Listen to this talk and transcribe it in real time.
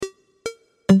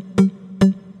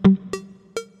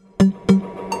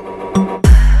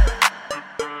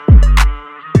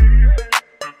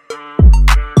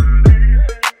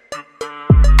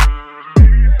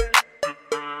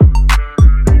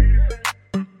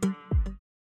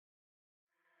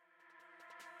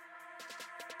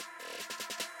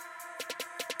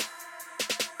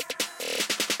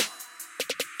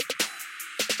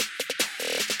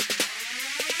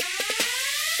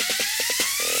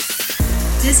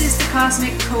This is the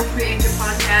Cosmic Co-Creator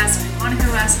Podcast with Monica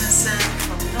Rasmussen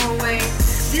from Norway.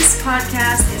 This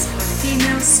podcast is for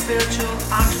female spiritual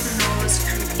entrepreneurs,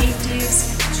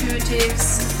 creatives,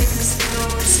 intuitives, fitness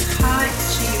lovers, high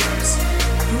achievers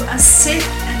who are sick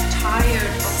and tired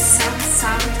of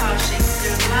self-sabotaging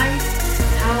their life,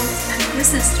 health, and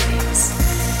business dreams.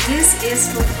 This is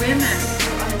for women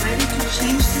who are ready to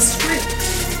change the script,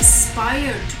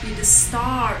 inspired to be the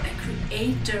star and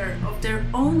creator of their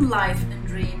own life and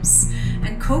dreams,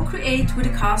 and co-create with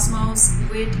the cosmos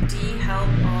with the help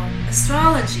of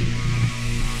astrology.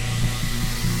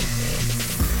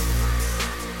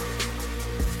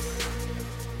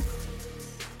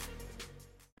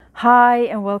 Hi,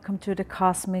 and welcome to the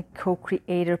Cosmic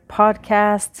Co-Creator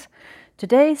Podcast.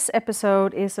 Today's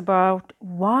episode is about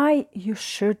why you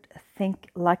should think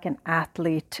like an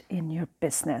athlete in your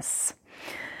business.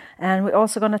 And we're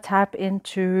also going to tap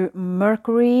into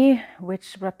Mercury,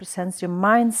 which represents your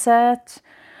mindset,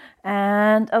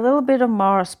 and a little bit of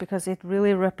Mars, because it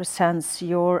really represents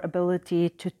your ability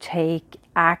to take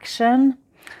action.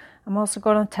 I'm also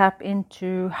going to tap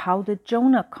into how the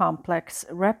Jonah complex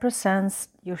represents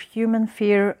your human's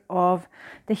fear of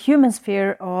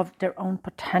their own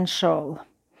potential.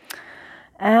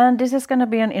 And this is going to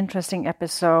be an interesting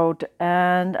episode,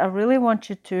 and I really want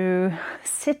you to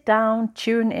sit down,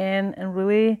 tune in, and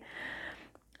really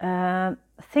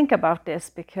think about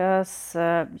this, because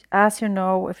as you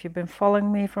know, if you've been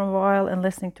following me for a while and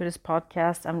listening to this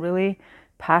podcast, I'm really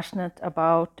passionate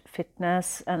about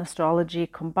fitness and astrology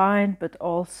combined, but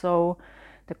also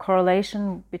the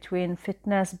correlation between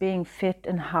fitness, being fit,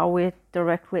 and how it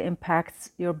directly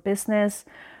impacts your business,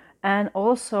 and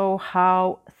also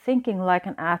how thinking like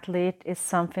an athlete is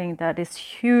something that is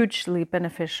hugely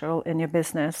beneficial in your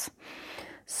business.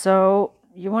 So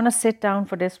you want to sit down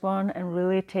for this one and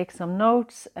really take some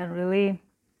notes and really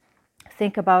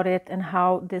think about it and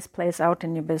how this plays out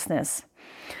in your business.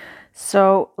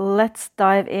 So let's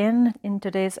dive in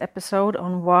today's episode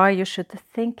on why you should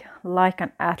think like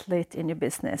an athlete in your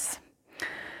business.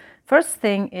 First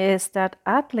thing is that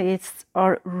athletes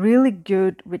are really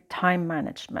good with time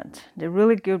management. They're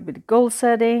really good with goal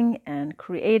setting and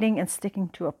creating and sticking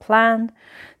to a plan.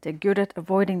 They're good at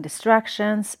avoiding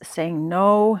distractions, saying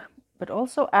no, but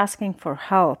also asking for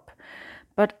help.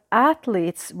 But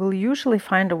athletes will usually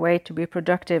find a way to be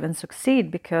productive and succeed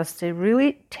because they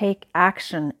really take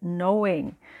action,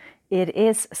 knowing it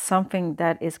is something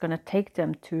that is going to take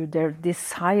them to their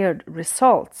desired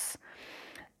results.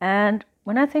 And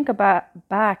when I think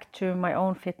back to my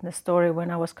own fitness story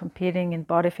when I was competing in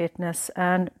body fitness,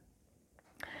 and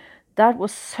that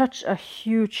was such a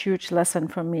huge lesson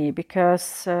for me,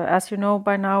 because as you know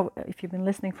by now, if you've been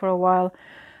listening for a while,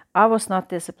 I was not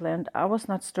disciplined, I was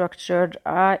not structured,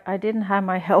 I didn't have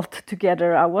my health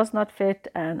together, I was not fit,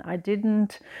 and I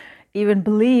didn't even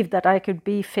believe that I could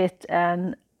be fit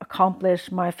and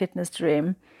accomplish my fitness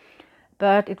dream.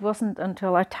 But it wasn't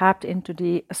until I tapped into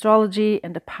the astrology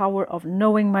and the power of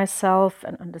knowing myself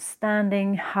and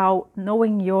understanding how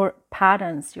knowing your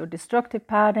patterns, your destructive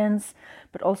patterns,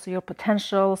 but also your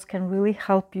potentials, can really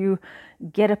help you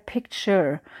get a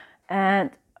picture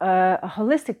and a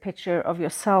holistic picture of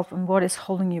yourself and what is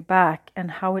holding you back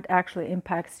and how it actually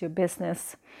impacts your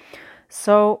business.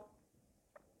 So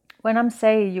when I'm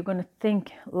saying you're going to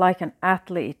think like an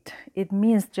athlete, it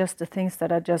means just the things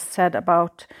that I just said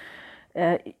about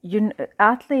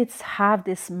athletes have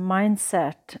this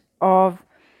mindset of,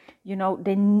 they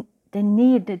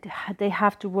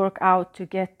have to work out to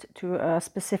get to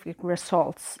specific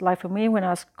results. Like for me, when I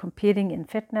was competing in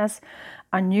fitness,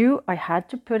 I knew I had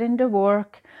to put in the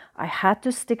work, I had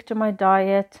to stick to my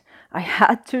diet, I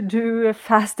had to do a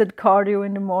fasted cardio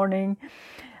in the morning.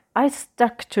 I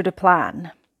stuck to the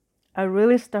plan. I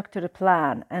really stuck to the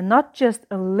plan, and not just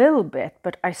a little bit,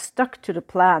 but I stuck to the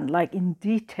plan, like in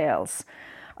details.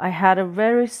 I had a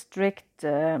very strict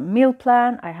meal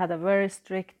plan. I had a very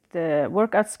strict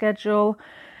workout schedule,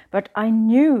 but I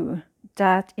knew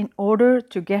that in order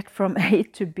to get from A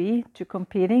to B to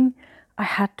competing, I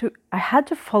had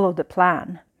to follow the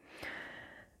plan.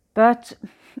 But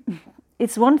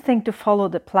it's one thing to follow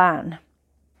the plan,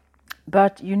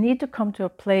 but you need to come to a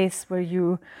place where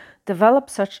you develop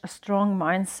such a strong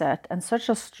mindset and such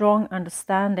a strong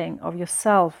understanding of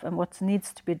yourself and what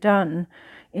needs to be done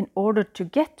in order to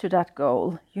get to that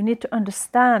goal. You need to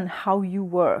understand how you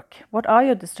work. What are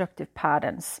your destructive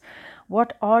patterns?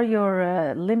 What are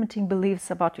your limiting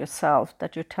beliefs about yourself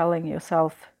that you're telling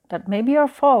yourself that maybe are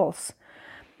false?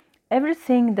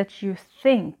 Everything that you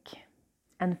think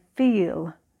and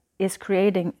feel is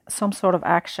creating some sort of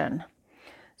action.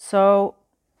 So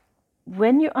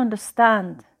when you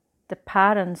understand the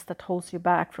patterns that holds you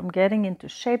back from getting into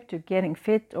shape, to getting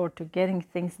fit, or to getting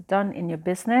things done in your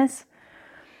business.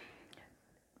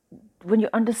 When you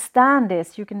understand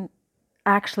this, you can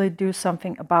actually do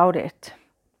something about it.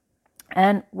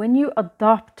 And when you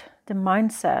adopt the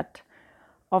mindset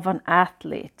of an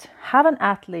athlete, have an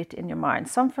athlete in your mind,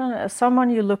 someone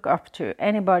you look up to,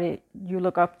 anybody you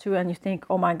look up to, and you think,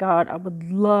 oh my God, I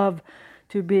would love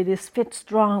to be this fit,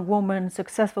 strong woman,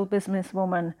 successful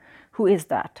businesswoman. Who is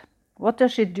that? What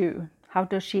does she do? How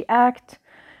does she act?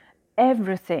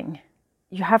 Everything.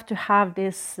 You have to have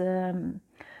this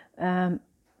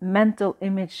mental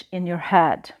image in your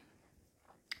head.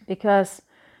 Because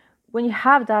when you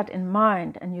have that in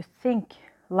mind and you think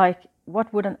like,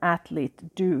 what would an athlete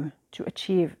do to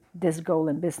achieve this goal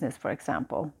in business, for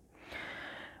example?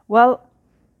 Well,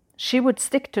 she would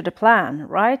stick to the plan,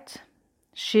 right?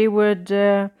 She would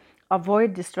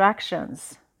avoid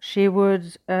distractions. She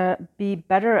would be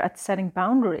better at setting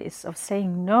boundaries, of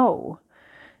saying no.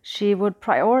 She would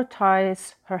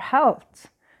prioritize her health.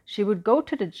 She would go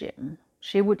to the gym.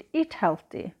 She would eat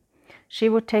healthy. She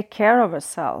would take care of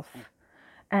herself.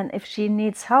 And if she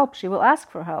needs help, she will ask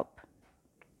for help.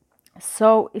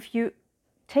 So if you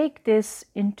take this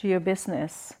into your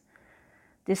business,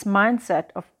 this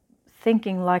mindset of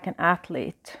thinking like an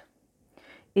athlete,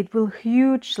 it will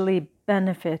hugely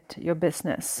benefit your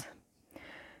business,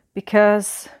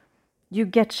 because you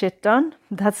get shit done.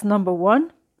 That's number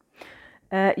one.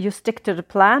 You stick to the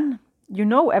plan. You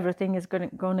know everything is going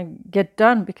to get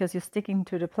done because you're sticking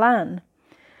to the plan.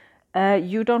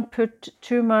 You don't put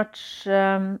too much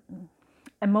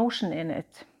emotion in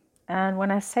it. And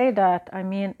when I say that, I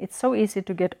mean it's so easy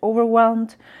to get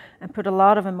overwhelmed and put a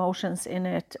lot of emotions in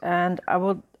it. And I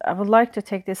would like to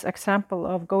take this example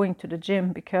of going to the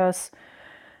gym, because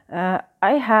I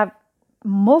have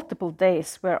multiple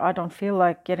days where I don't feel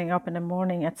like getting up in the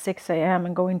morning at 6 a.m.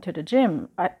 and going to the gym.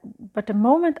 But the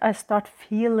moment I start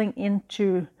feeling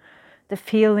into the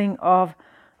feeling of,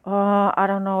 oh, I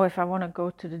don't know if I want to go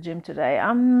to the gym today.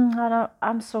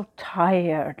 I'm so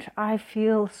tired. I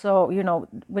feel so,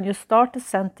 when you start a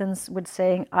sentence with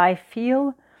saying, I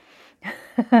feel,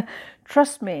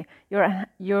 trust me,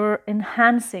 you're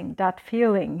enhancing that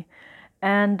feeling.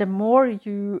 And the more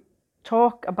you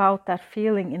talk about that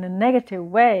feeling in a negative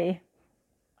way,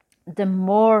 the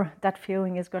more that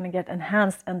feeling is going to get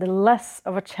enhanced, and the less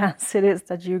of a chance it is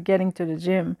that you're getting to the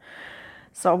gym.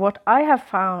 So what I have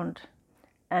found,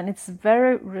 and it's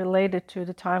very related to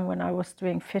the time when I was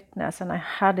doing fitness and I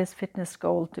had this fitness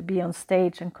goal to be on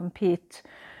stage and compete,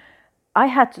 I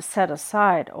had to set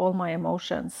aside all my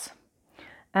emotions.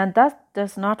 And that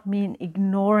does not mean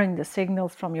ignoring the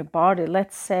signals from your body.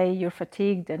 Let's say you're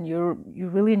fatigued and you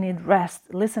really need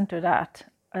rest. Listen to that.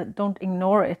 Don't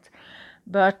ignore it.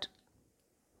 But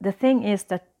the thing is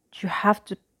that you have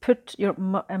to put your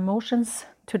emotions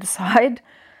to the side,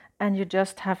 and you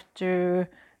just have to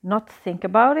not think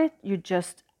about it. You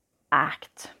just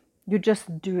act. You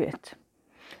just do it.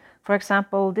 For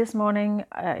example, this morning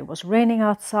it was raining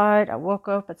outside. I woke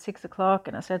up at 6 o'clock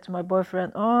and I said to my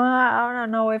boyfriend, oh, I don't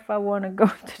know if I want to go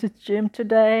to the gym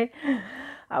today.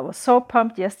 I was so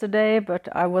pumped yesterday, but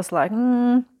I was like,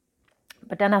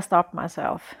 But then I stopped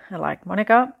myself and like,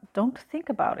 Monica, don't think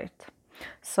about it.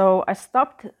 So I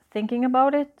stopped thinking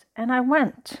about it and I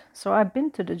went. So I've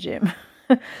been to the gym.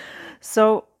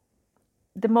 So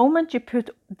the moment you put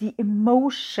the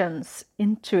emotions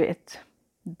into it,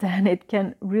 then it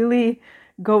can really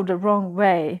go the wrong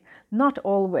way. Not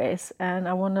always. And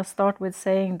I want to start with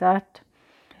saying that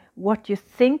what you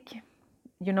think,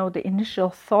 the initial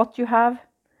thought you have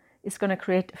is going to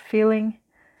create a feeling,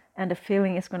 and the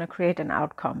feeling is going to create an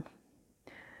outcome.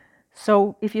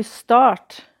 So if you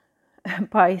start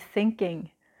by thinking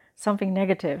something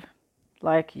negative,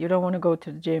 like you don't want to go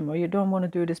to the gym, or you don't want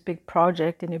to do this big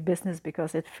project in your business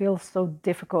because it feels so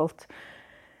difficult,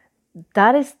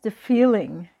 that is the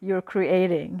feeling you're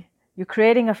creating. You're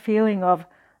creating a feeling of,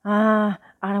 I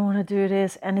don't want to do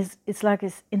this. And it's like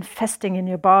it's infesting in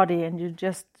your body, and you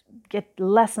just get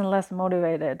less and less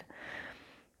motivated.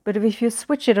 But if you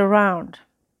switch it around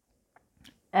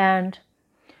and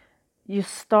you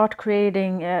start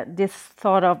creating this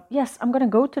thought of, yes, I'm going to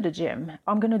go to the gym.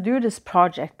 I'm going to do this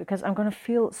project because I'm going to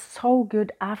feel so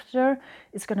good after.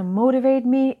 It's going to motivate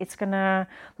me. It's going to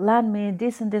land me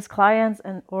this and this clients,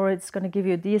 or it's going to give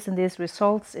you these and these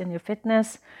results in your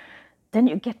fitness. Then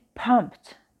you get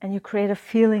pumped and you create a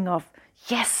feeling of,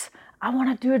 yes, I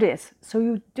want to do this. So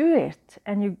you do it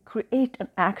and you create an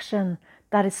action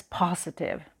that is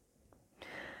positive.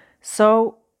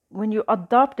 So when you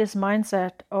adopt this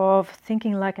mindset of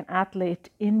thinking like an athlete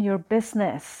in your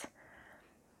business,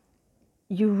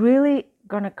 you're really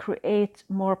going to create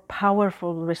more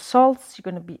powerful results.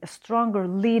 You're going to be a stronger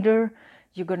leader.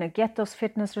 You're going to get those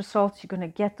fitness results. You're going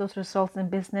to get those results in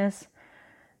business.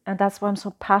 And that's why I'm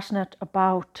so passionate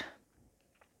about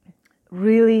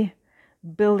really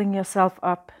building yourself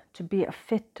up to be a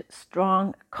fit,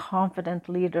 strong, confident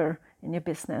leader in your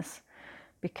business,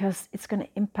 because it's going to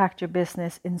impact your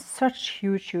business in such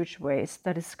huge ways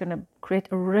that it's going to create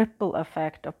a ripple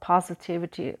effect of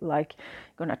positivity. Like,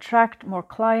 you're going to attract more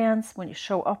clients when you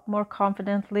show up more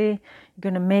confidently.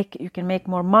 You can make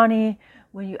more money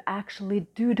when you actually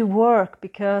do the work,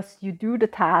 because you do the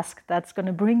task that's going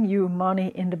to bring you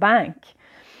money in the bank.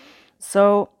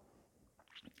 So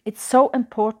it's so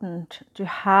important to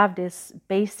have this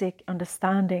basic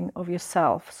understanding of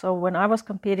yourself. So when I was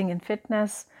competing in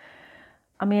fitness,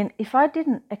 I mean, if I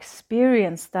didn't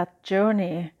experience that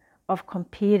journey of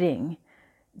competing,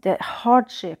 the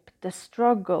hardship, the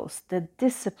struggles, the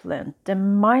discipline, the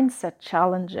mindset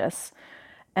challenges,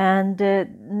 and the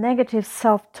negative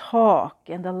self-talk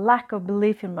and the lack of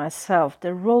belief in myself,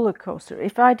 the roller coaster,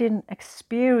 if I didn't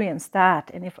experience that,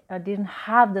 and if I didn't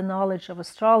have the knowledge of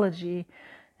astrology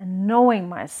and knowing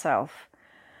myself,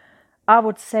 I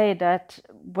would say that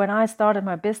when I started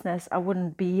my business, I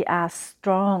wouldn't be as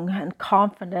strong and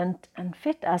confident and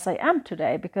fit as I am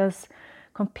today, because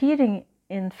competing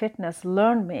in fitness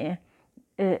learned me,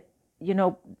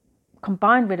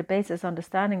 combined with a basis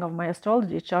understanding of my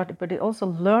astrology chart, but it also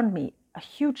learned me a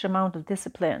huge amount of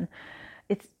discipline.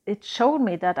 It showed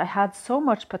me that I had so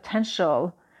much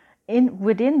potential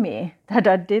within me that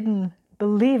I didn't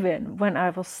believe in when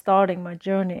I was starting my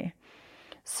journey.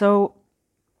 So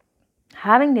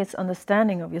having this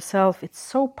understanding of yourself, it's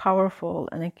so powerful,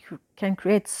 and it can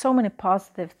create so many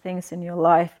positive things in your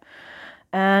life.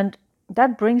 And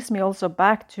that brings me also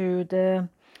back to the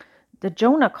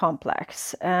Jonah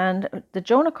complex. And the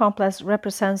Jonah complex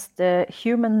represents the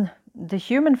human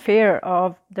fear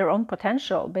of their own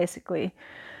potential, basically.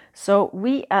 So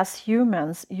we as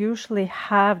humans usually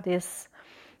have this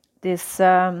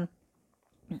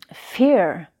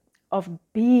fear of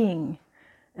being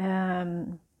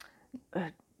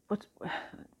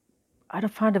I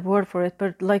don't find a word for it,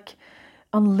 but like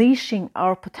unleashing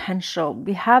our potential.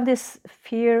 We have this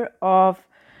fear of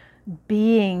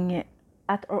being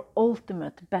at our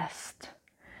ultimate best,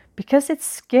 because it's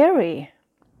scary.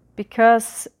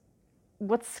 Because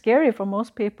what's scary for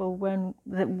most people when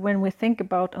we think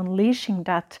about unleashing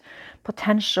that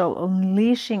potential,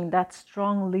 unleashing that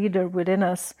strong leader within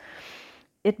us,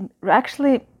 it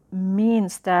actually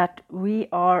means that we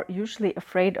are usually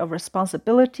afraid of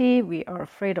responsibility, we are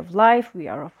afraid of life, we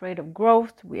are afraid of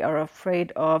growth, we are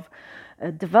afraid of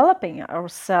developing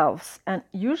ourselves. And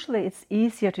usually it's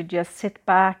easier to just sit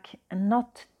back and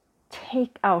not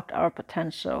take out our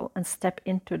potential and step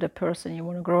into the person you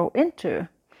want to grow into.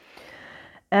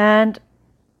 And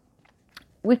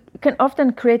we can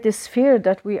often create this fear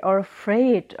that we are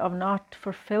afraid of not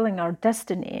fulfilling our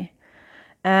destiny.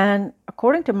 And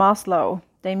according to Maslow,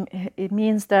 it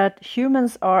means that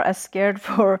humans are as scared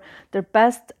for their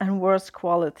best and worst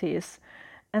qualities.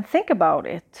 And think about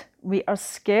it. We are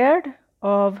scared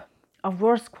of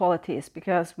worst qualities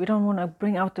because we don't want to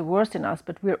bring out the worst in us,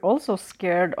 but we're also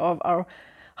scared of our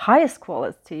highest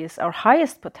qualities, our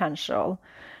highest potential.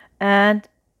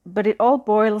 But it all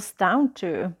boils down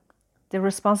to the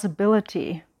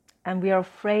responsibility, and we are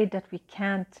afraid that we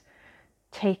can't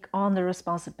take on the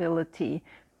responsibility,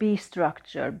 be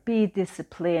structured, be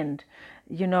disciplined,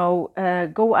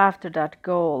 go after that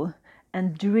goal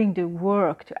and doing the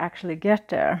work to actually get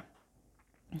there.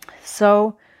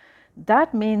 So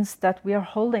that means that we are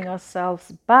holding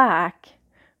ourselves back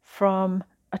from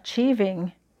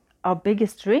achieving our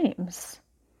biggest dreams.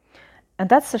 And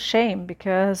that's a shame,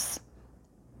 because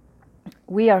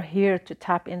we are here to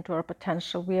tap into our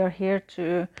potential. We are here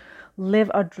to live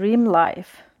our dream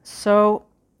life. So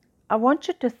I want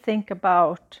you to think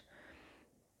about,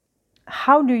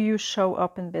 how do you show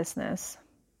up in business?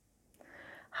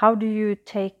 How do you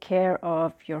take care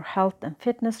of your health and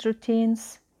fitness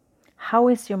routines? How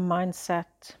is your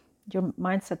mindset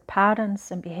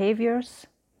patterns and behaviors?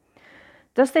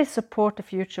 Does they support the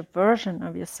future version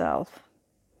of yourself,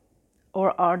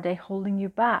 or are they holding you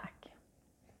back?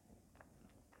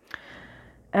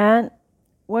 And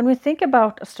when we think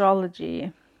about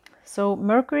astrology, so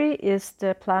Mercury is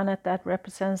the planet that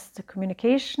represents the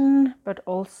communication, but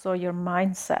also your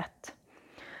mindset.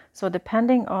 So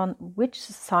depending on which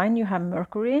sign you have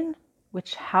Mercury in,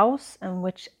 which house and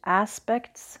which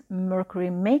aspects Mercury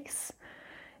makes,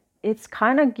 it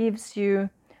kind of gives you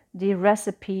the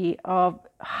recipe of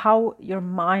how your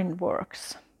mind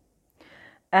works.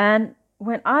 And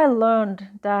when I learned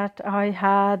that I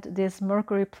had this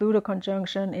Mercury-Pluto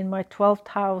conjunction in my 12th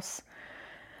house,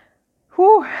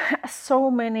 so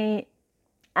many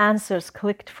answers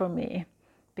clicked for me,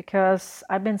 because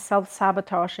I've been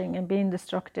self-sabotaging and being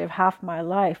destructive half my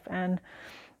life, and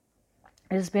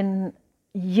it's been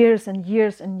years and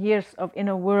years and years of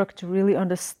inner work to really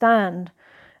understand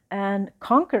and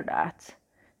conquer that,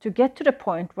 to get to the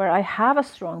point where I have a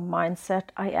strong mindset,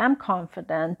 I am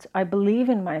confident, I believe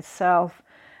in myself,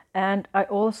 and I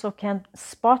also can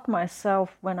spot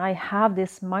myself when I have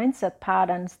these mindset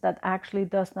patterns that actually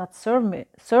does not serve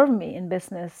me in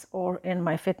business or in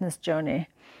my fitness journey.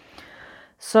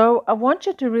 So I want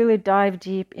you to really dive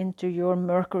deep into your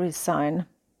Mercury sign,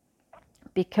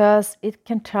 because it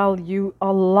can tell you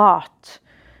a lot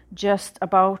just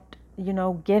about,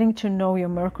 getting to know your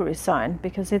Mercury sign,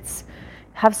 because it's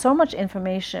have so much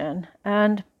information.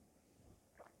 And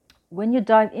when you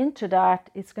dive into that,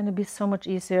 it's going to be so much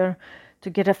easier to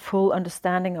get a full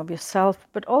understanding of yourself,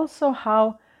 but also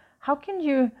how can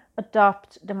you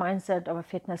adopt the mindset of a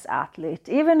fitness athlete.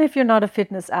 Even if you're not a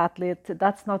fitness athlete,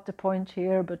 that's not the point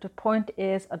here, but the point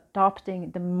is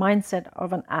adopting the mindset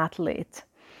of an athlete.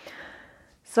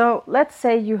 So let's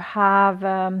say you have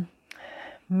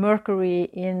Mercury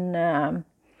in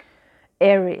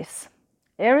Aries.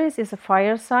 Aries is a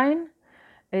fire sign.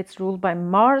 It's ruled by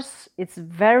Mars. It's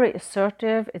very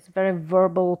assertive. It's very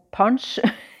verbal punch,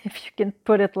 if you can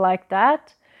put it like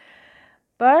that.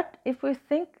 But if we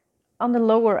think on the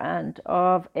lower end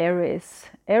of Aries,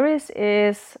 Aries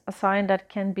is a sign that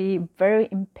can be very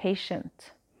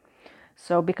impatient.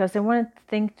 So because they want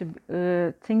things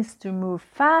to move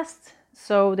fast,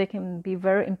 so they can be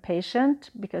very impatient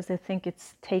because they think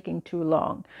it's taking too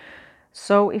long.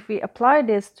 So if we apply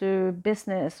this to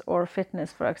business or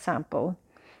fitness, for example,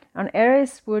 an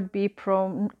Aries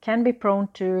can be prone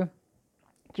to,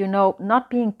 not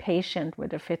being patient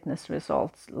with the fitness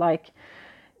results.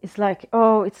 It's like,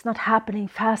 oh, it's not happening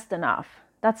fast enough.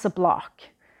 That's a block.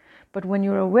 But when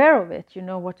you're aware of it, you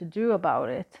know what to do about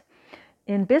it.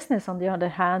 In business, on the other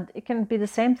hand, it can be the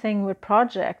same thing with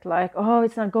project, like, oh,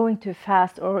 it's not going too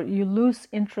fast, or you lose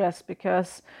interest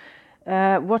because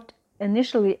what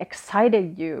initially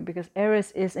excited you, because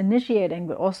Aries is initiating,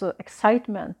 but also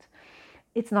excitement,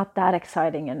 it's not that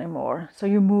exciting anymore. So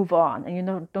you move on and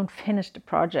you don't finish the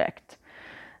project.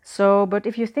 So, but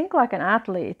if you think like an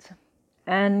athlete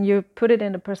and you put it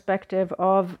in the perspective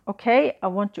of, okay, I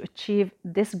want to achieve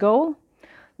this goal.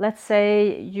 Let's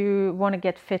say you want to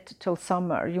get fit till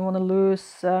summer. You want to lose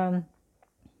 5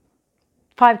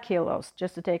 kilos,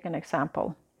 just to take an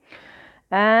example.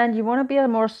 And you want to be a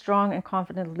more strong and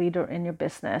confident leader in your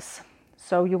business.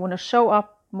 So you want to show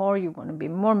up more, you want to be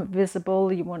more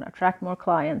visible, you want to attract more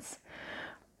clients.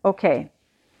 Okay.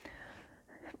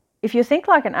 If you think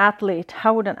like an athlete,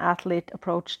 how would an athlete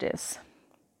approach this?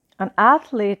 An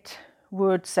athlete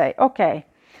would say, okay,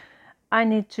 I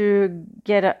need to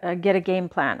get a game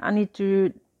plan. I need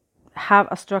to have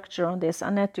a structure on this. I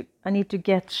need to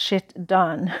get shit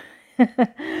done.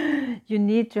 You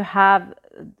need to have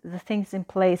the things in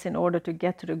place in order to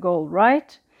get to the goal,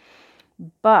 right?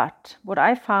 But what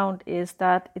I found is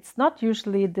that it's not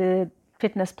usually the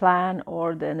fitness plan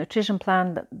or the nutrition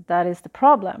plan that is the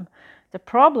problem. The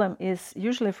problem is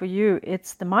usually for you,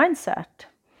 it's the mindset.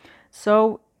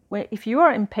 So if you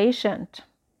are impatient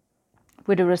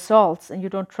with the results and you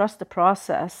don't trust the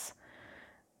process,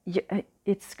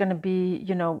 it's going to be,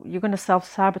 you're going to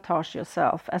self-sabotage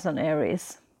yourself as an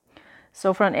Aries.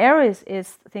 So for an Aries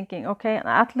is thinking, okay, an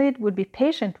athlete would be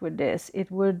patient with this. It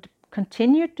would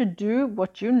continue to do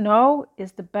what you know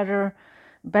is the better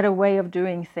way of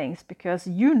doing things, because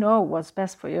you know what's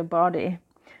best for your body.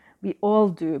 We all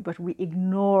do, but we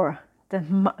ignore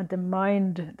the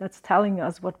mind that's telling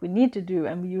us what we need to do,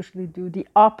 and we usually do the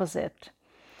opposite.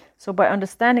 So by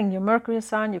understanding your Mercury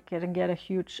sign, you can get a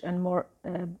huge and more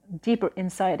deeper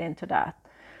insight into that.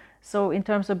 So in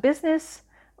terms of business,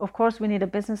 of course, we need a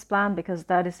business plan because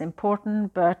that is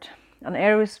important, but an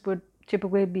Aries would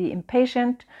typically be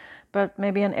impatient, but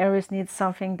maybe an Aries needs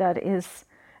something that is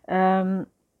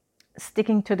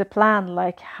sticking to the plan,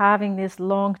 like having this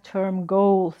long-term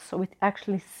goal, so it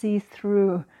actually sees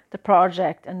through the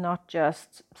project and not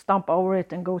just stomp over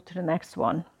it and go to the next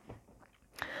one.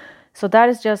 So that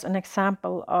is just an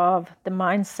example of the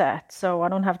mindset. So I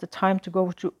don't have the time to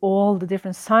go through all the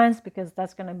different signs, because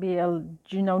that's going to be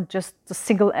just a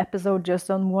single episode just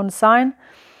on one sign.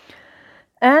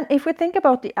 And if we think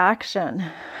about the action,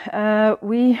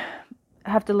 we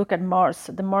have to look at Mars,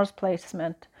 the Mars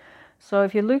placement. So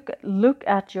if you look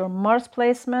at your Mars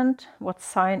placement, what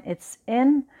sign it's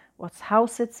in, what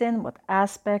house it's in, what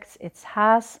aspects it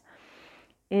has,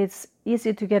 it's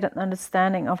easy to get an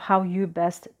understanding of how you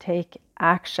best take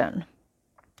action.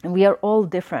 And we are all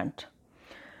different.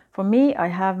 For me, I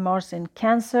have Mars in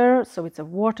Cancer, so it's a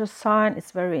water sign.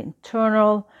 It's very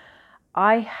internal.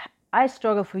 I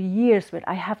struggle for years with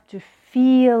I have to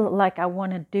feel like I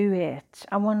want to do it.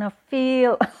 I want to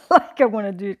feel like I want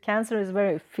to do it. Cancer is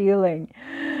very feeling.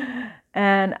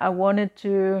 And I wanted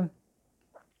to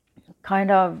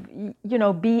kind of,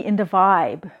 be in the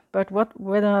vibe. But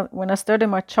when I studied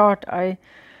my chart, I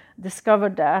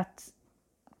discovered that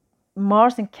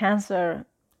Mars in Cancer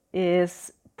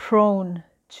is prone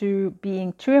to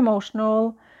being too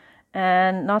emotional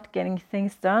and not getting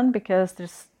things done because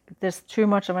there's too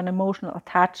much of an emotional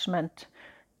attachment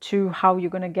to how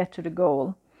you're going to get to the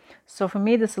goal. So for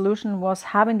me, the solution was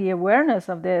having the awareness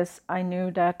of this. I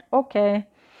knew that, okay,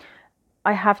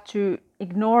 I have to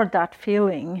ignore that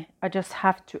feeling. I just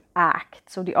have to act.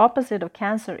 So the opposite of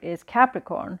Cancer is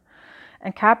Capricorn.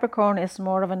 And Capricorn is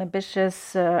more of an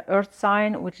ambitious earth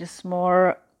sign, which is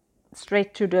more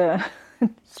straight to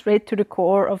the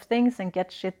core of things and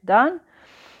get shit done.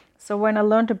 So when I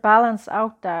learned to balance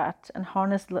out that and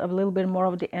harness a little bit more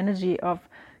of the energy of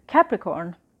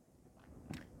Capricorn,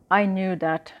 I knew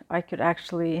that I could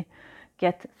actually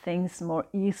get things more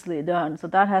easily done. So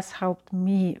that has helped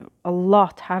me a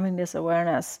lot, having this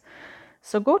awareness.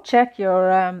 So go check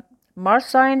your Mars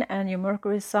sign and your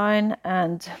Mercury sign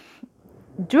and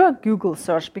do a Google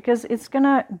search, because it's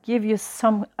gonna give you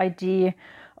some idea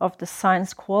of the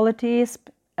sign's qualities,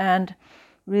 and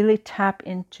really tap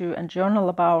into and journal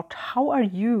about how are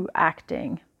you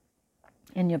acting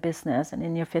in your business and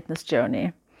in your fitness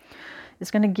journey.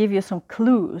 It's going to give you some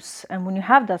clues, and when you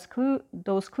have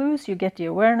those clues, you get the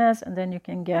awareness, and then you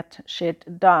can get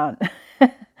shit done.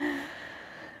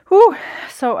 Whew.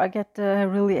 So I get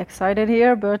really excited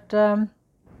here, but I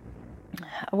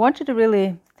want you to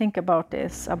really think about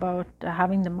this, about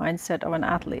having the mindset of an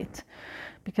athlete,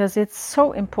 because it's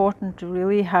so important to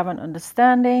really have an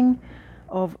understanding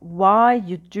of why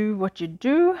you do what you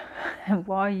do and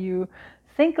why you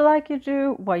think like you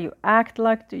do, why you act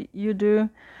like you do,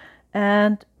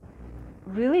 and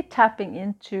really tapping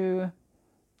into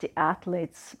the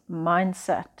athlete's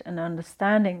mindset and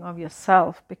understanding of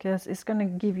yourself, because it's going to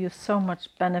give you so much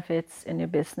benefits in your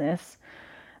business.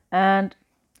 And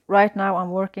right now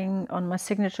I'm working on my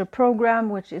signature program,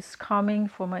 which is coming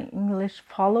for my English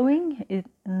following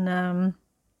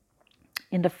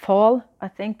in the fall, I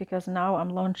think, because now I'm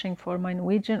launching for my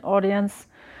Norwegian audience.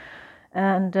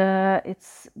 And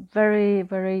it's very,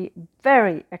 very,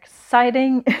 very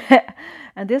exciting.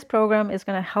 And this program is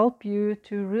going to help you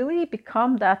to really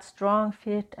become that strong,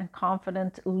 fit, and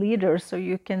confident leader, so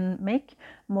you can make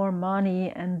more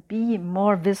money and be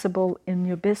more visible in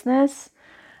your business.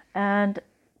 And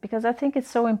because I think it's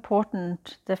so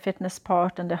important, the fitness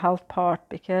part and the health part,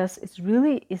 because it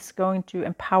really is going to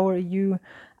empower you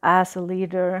as a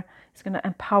leader. It's going to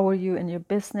empower you in your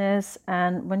business.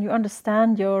 And when you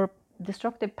understand your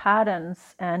destructive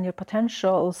patterns and your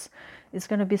potentials, it's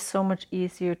going to be so much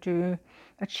easier to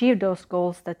achieve those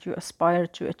goals that you aspire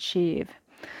to achieve.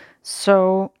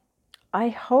 So I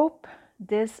hope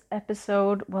this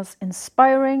episode was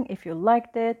inspiring. If you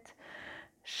liked it,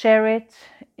 share it.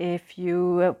 If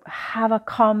you have a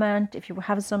comment, if you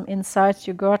have some insights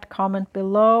you got, comment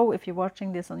below. If you're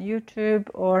watching this on YouTube,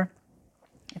 or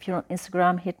if you're on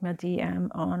Instagram, hit me a DM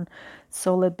on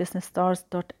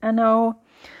solidbusinessstars.no.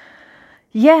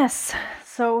 Yes,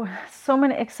 so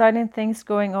many exciting things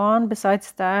going on.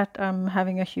 Besides that, I'm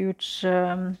having a huge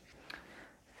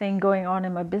thing going on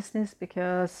in my business,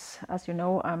 because, as you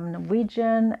know, I'm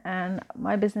Norwegian, and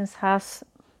my business has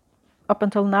up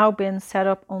until now been set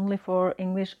up only for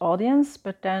English audience.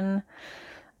 But then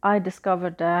I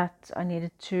discovered that I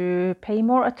needed to pay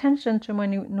more attention to my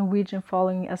Norwegian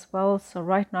following as well. So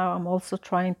right now I'm also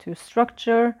trying to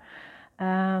structure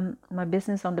my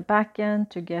business on the back end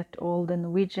to get all the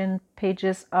Norwegian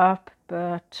pages up,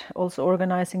 but also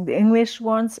organizing the English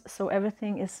ones, so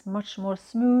everything is much more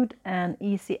smooth and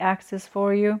easy access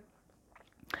for you.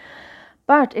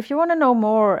 But if you want to know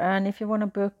more, and if you want to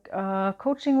book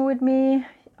coaching with me,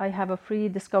 I have a free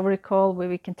discovery call where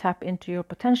we can tap into your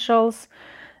potentials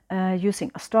using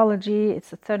astrology.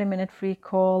 It's a 30-minute free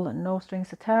call, no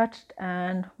strings attached,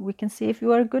 and we can see if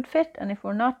you are a good fit. And if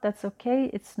we're not, that's okay.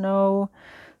 There's no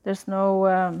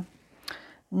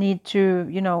need to,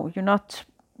 you're not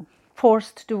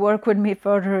forced to work with me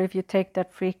further if you take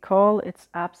that free call. It's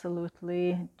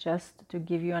absolutely just to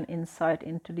give you an insight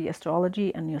into the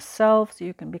astrology and yourself, so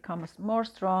you can become a more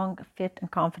strong, fit,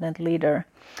 and confident leader.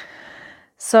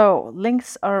 So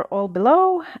links are all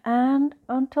below, and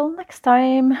until next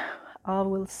time, I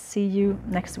will see you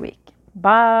next week.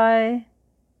 Bye.